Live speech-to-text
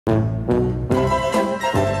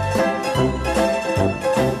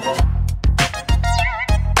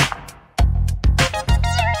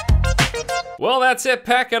Well, that's it.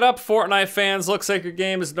 Pack it up, Fortnite fans. Looks like your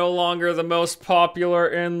game is no longer the most popular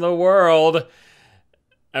in the world.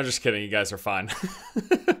 I'm just kidding, you guys are fine.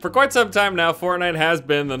 For quite some time now, Fortnite has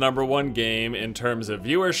been the #1 game in terms of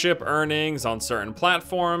viewership, earnings on certain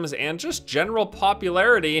platforms, and just general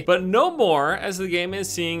popularity, but no more, as the game is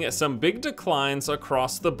seeing some big declines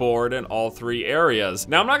across the board in all three areas.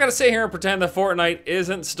 Now, I'm not gonna sit here and pretend that Fortnite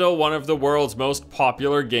isn't still one of the world's most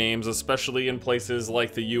popular games, especially in places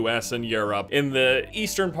like the US and Europe. In the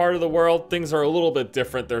eastern part of the world, things are a little bit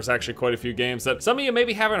different. There's actually quite a few games that some of you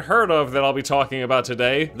maybe haven't heard of that I'll be talking about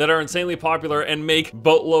today that are insanely popular and make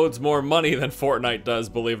boatloads more money than Fortnite does,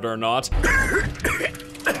 believe it or not.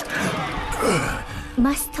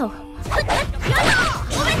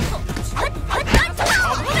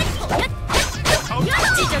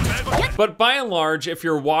 But by and large, if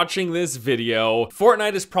you're watching this video,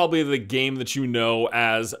 Fortnite is probably the game that you know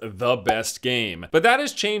as the best game. But that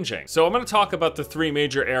is changing. So I'm gonna talk about the three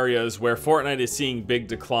major areas where Fortnite is seeing big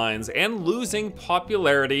declines and losing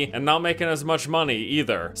popularity and not making as much money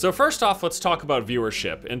either. So first off, let's talk about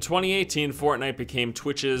viewership. In 2018, Fortnite became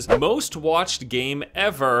Twitch's most watched game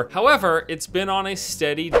ever. However, it's been on a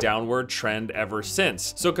steady downward trend ever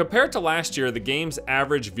since. So compared to last year, the game's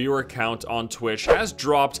average viewer count on Twitch has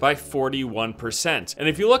dropped by 41%. And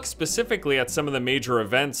if you look specifically at some of the major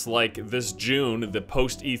events like this June, the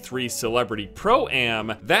post-E3 Celebrity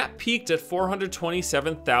Pro-Am, that peaked at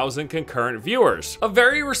 427,000 concurrent viewers. A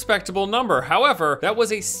very respectable number. However, that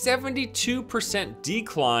was a 72%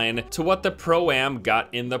 decline to what the Pro-Am got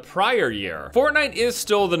in the prior year. Fortnite is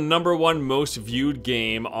still the #1 most viewed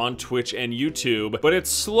game on Twitch and YouTube, but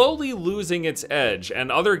it's slowly losing its edge,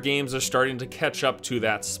 and other games are starting to catch up to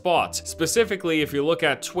that spot. Specifically, if you look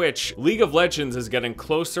at Twitch, League of Legends is getting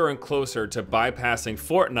closer and closer to bypassing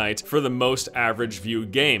Fortnite for the most average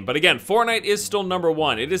viewed game. But again, Fortnite is still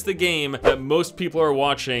 #1. It is the game that most people are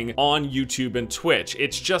watching on YouTube and Twitch.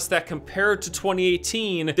 It's just that compared to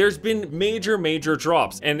 2018, there's been major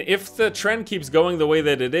drops. And if the trend keeps going the way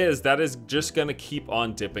that it is, that is just gonna keep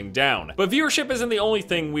on dipping down. But viewership isn't the only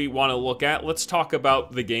thing we wanna look at. Let's talk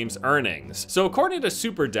about the game's earnings. So according to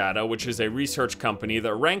Superdata, which is a research company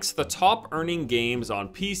that ranks the top earning games on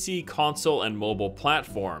PC, console, and mobile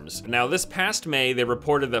platforms. Now, this past May, they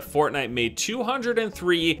reported that Fortnite made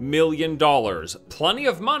 $203 million. Plenty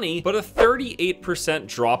of money, but a 38%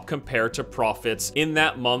 drop compared to profits in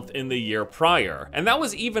that month in the year prior. And that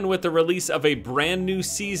was even with the release of a brand new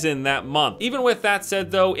season that month. Even with that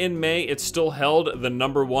said though, in May, it still held the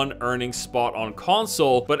 #1 earning spot on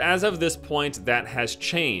console, but as of this point, that has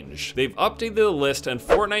changed. They've updated the list and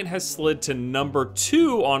Fortnite has slid to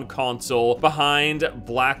 #2 on console behind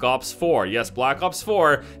Black Ops 4. Yes, Black Ops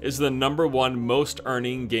 4 is the #1 most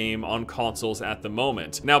earning game on consoles at the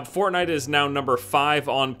moment. Now, Fortnite is now #5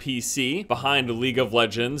 on PC, behind League of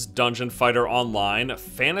Legends, Dungeon Fighter Online,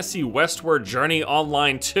 Fantasy Westward Journey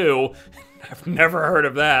Online 2, I've never heard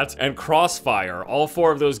of that, and Crossfire. All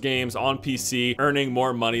four of those games on PC earning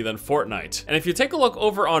more money than Fortnite. And if you take a look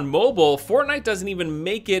over on mobile, Fortnite doesn't even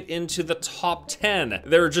make it into the top 10.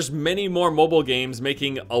 There are just many more mobile games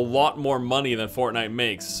making a lot more money than Fortnite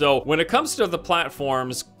makes. So when it comes to the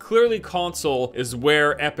platforms, clearly console is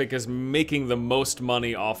where Epic is making the most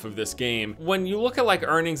money off of this game. When you look at like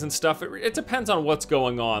earnings and stuff, it depends on what's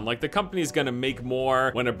going on. Like the company's gonna make more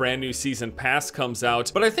when a brand new season pass comes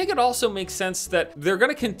out, but I think it also makes sense that they're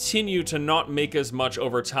gonna continue to not make as much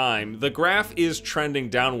over time. The graph is trending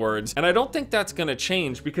downwards, and I don't think that's gonna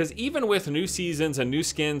change because even with new seasons and new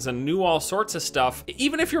skins and new all sorts of stuff,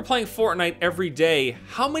 even if you're playing Fortnite every day,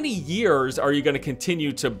 how many years are you gonna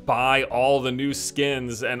continue to buy all the new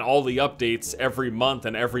skins and all the updates every month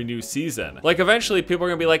and every new season? Like eventually people are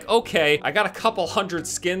gonna be like, okay, I got a couple hundred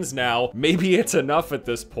skins now, maybe it's enough at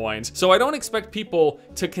this point. So I don't expect people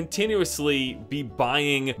to continuously be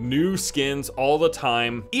buying new skins all the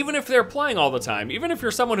time, even if they're playing all the time. Even if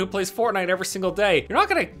you're someone who plays Fortnite every single day, you're not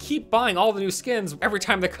gonna keep buying all the new skins every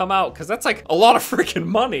time they come out, because that's like a lot of freaking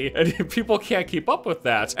money, and people can't keep up with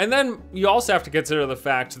that. And then you also have to consider the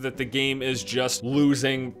fact that the game is just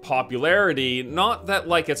losing popularity. Not that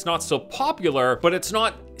like it's not so popular, but it's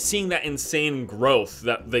not seeing that insane growth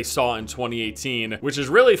that they saw in 2018, which is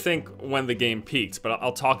really think when the game peaked, but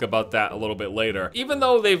I'll talk about that a little bit later. Even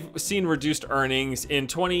though they've seen reduced earnings, in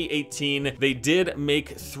 2018, they did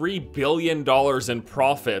make $3 billion in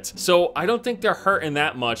profit. So I don't think they're hurting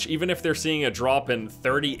that much. Even if they're seeing a drop in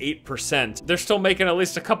 38%, they're still making at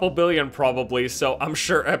least a couple billion probably, so I'm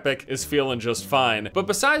sure Epic is feeling just fine. But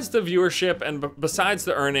besides the viewership and besides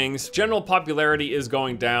the earnings, general popularity is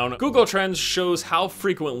going down. Google Trends shows how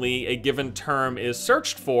frequently a given term is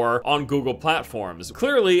searched for on Google platforms.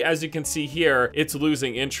 Clearly, as you can see here, it's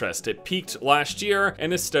losing interest. It peaked last year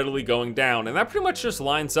and is steadily going down, and that pretty much just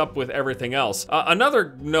lines up with everything else.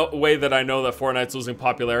 Another way that I know that Fortnite's losing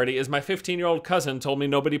popularity is my 15-year-old cousin told me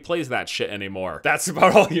nobody plays that shit anymore. That's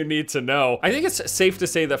about all you need to know. I think it's safe to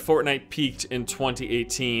say that Fortnite peaked in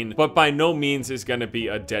 2018, but by no means is going to be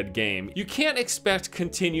a dead game. You can't expect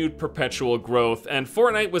continued perpetual growth, and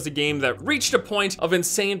Fortnite was a game that reached a point of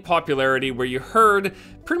insane popularity where you heard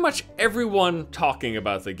pretty much everyone talking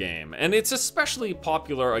about the game, and it's especially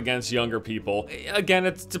popular against younger people. Again,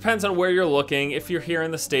 it depends on where you're looking. If you're here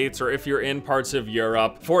in the States or if you're in parts of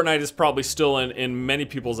Europe, Fortnite is probably still in many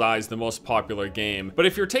people's eyes the most popular game. But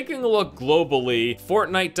if you're taking a look globally,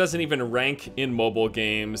 Fortnite doesn't even rank in mobile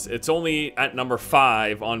games. It's only at number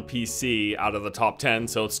 5 on PC out of the top 10,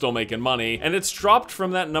 so it's still making money, and it's dropped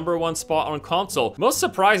from that number 1 spot on console. Most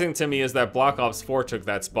surprising to me is that Black Ops 4 took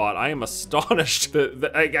that spot. I am astonished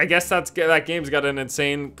that I guess that game's got an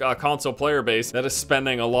insane console player base that is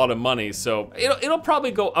spending a lot of money, so it'll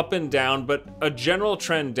probably go up and down, but a general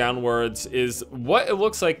trend downwards is what it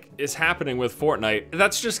looks like is happening with Fortnite.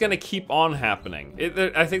 That's just gonna keep on happening.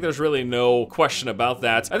 I think there's really no question about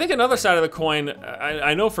that. I think another side of the coin,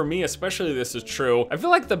 I know for me especially this is true, I feel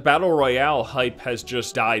like the Battle Royale hype has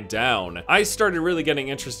just died down. I started really getting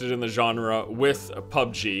interested in the genre with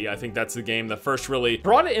PUBG. I think that's the game that first really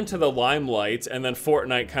brought it into the limelight, and then Fortnite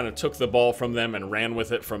kind of took the ball from them and ran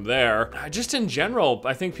with it from there. Just in general,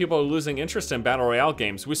 I think people are losing interest in Battle Royale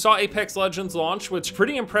games. We saw Apex Legends launch, which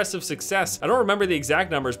pretty impressive success. I don't remember the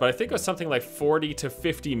exact numbers, but I think it was something like 40 to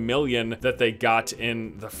 50 million that they got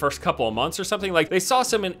in the first couple of months or something. Like, they saw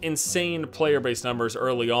some insane player-based numbers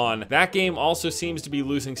early on. That game also seems to be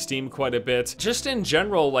losing steam quite a bit. Just in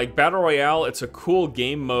general, like, Battle Royale, it's a cool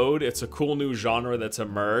game mode. It's a cool new genre that's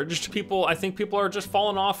emerged. I think people are just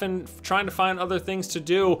falling off and trying to find other things to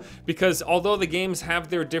do, because although the games have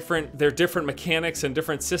their different mechanics and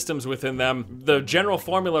different systems within them, the general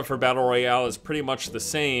formula for Battle Royale is pretty much the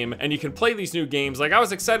same, and you can play these new games. Like, I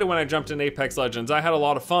was excited when I jumped in Apex Legends. I had a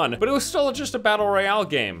lot of fun, but it was still just a Battle Royale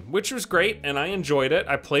game, which was great, and I enjoyed it.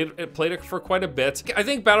 I played it for quite a bit. I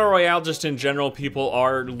think Battle Royale, just in general, people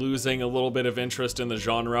are losing a little bit of interest in the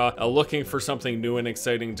genre, looking for something new and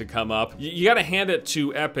exciting to come up. You gotta hand it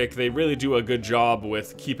to Epic. They really do a good job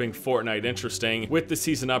with keeping Fortnite interesting with the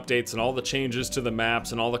season updates and all the changes to the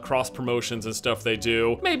maps and all the cross promotions and stuff they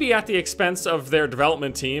do. Maybe at the expense of their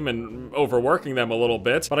development team and overworking them a little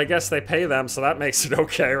bit, but I guess they pay them, so that makes it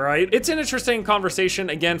okay, right? It's an interesting conversation.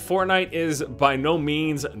 Again, Fortnite is by no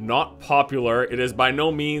means not popular. It is by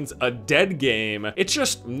no means a dead game. It's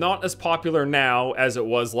just not as popular now as it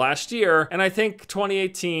was last year, and I think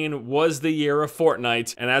 2018 was the year of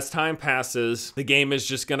Fortnite, and as time passes, the game is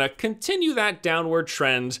just gonna continue that downward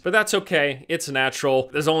trend, but that's okay. It's natural.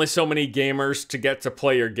 There's only so many gamers to get to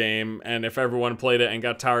play your game, and if everyone played it and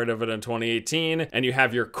got tired of it in 2018, and you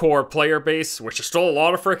have your core player base, which is still a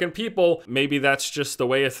lot of freaking people, maybe that's just the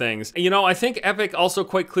way of things. You know, I think Epic also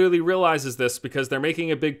quite clearly realizes this, because they're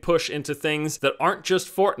making a big push into things that aren't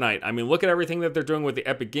just Fortnite. I mean, look at everything that they're doing with the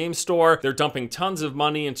Epic Game Store. They're dumping tons of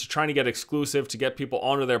money into trying to get exclusive to get people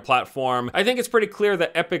onto their platform. I think it's pretty clear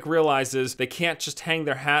that Epic realizes they can't just hang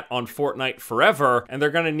their hat on Fortnite forever, and they're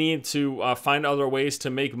gonna need to find other ways to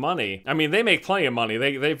make money. I mean, they make plenty of money.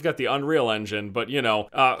 They've got the Unreal Engine, but you know,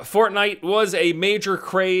 Fortnite was a major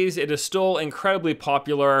craze. It is still incredibly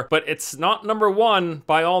popular, but it's not number 1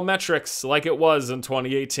 by all metrics like it was in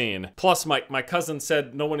 2018. Plus, my cousin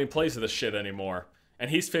said no one plays this shit anymore, and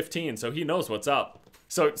he's 15, so he knows what's up.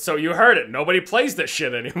 So you heard it. Nobody plays this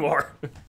shit anymore.